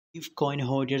Reef coin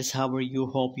holders, how are you?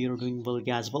 Hope you're doing well,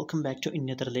 guys. Welcome back to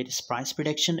another latest price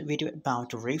prediction video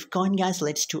about Reef coin, guys.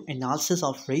 Let's do analysis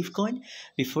of Reef coin.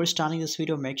 Before starting this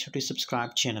video, make sure to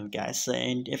subscribe channel, guys.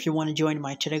 And if you want to join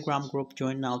my Telegram group,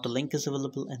 join now. The link is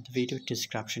available in the video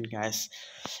description, guys.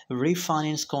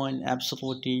 Refinance coin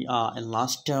absolutely in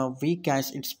last week,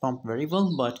 guys, it's pumped very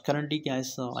well, but currently,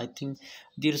 guys, I think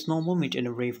there is no movement in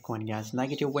a Reef coin, guys.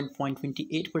 Negative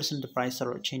 1.28%, the price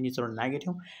or changes are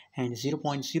negative, and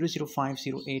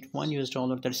 0.005081 US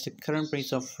dollar. That's the current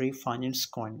price of Refinance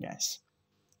coin, guys.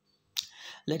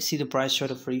 Let's see the price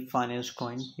chart of Refinance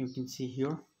coin. You can see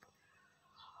here.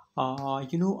 I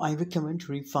recommend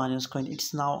Refinance coin.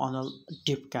 It's now on a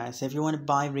dip, guys. If you want to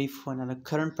buy Reef coin at a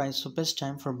current price, so best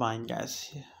time for buying,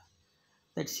 guys.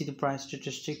 Let's see the price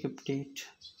statistic update.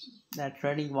 That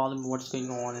trading volume, what's going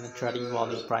on in the trading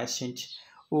volume price change.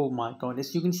 Oh my god,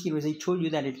 as you can see, as I told you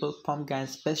that it will pump,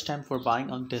 guys. Best time for buying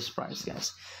on this price,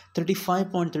 guys.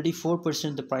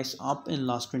 35.34% the price up in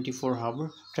last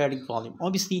 24-hour trading volume.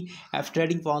 Obviously, after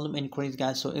trading volume increase,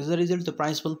 guys, so as a result the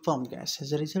price will pump, guys.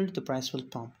 As a result the price will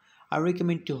pump. I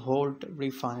recommend to hold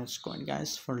Refinance coin,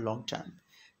 guys, for a long time.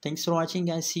 Thanks for watching,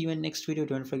 guys. See you in next video.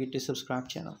 Don't forget to subscribe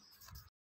channel.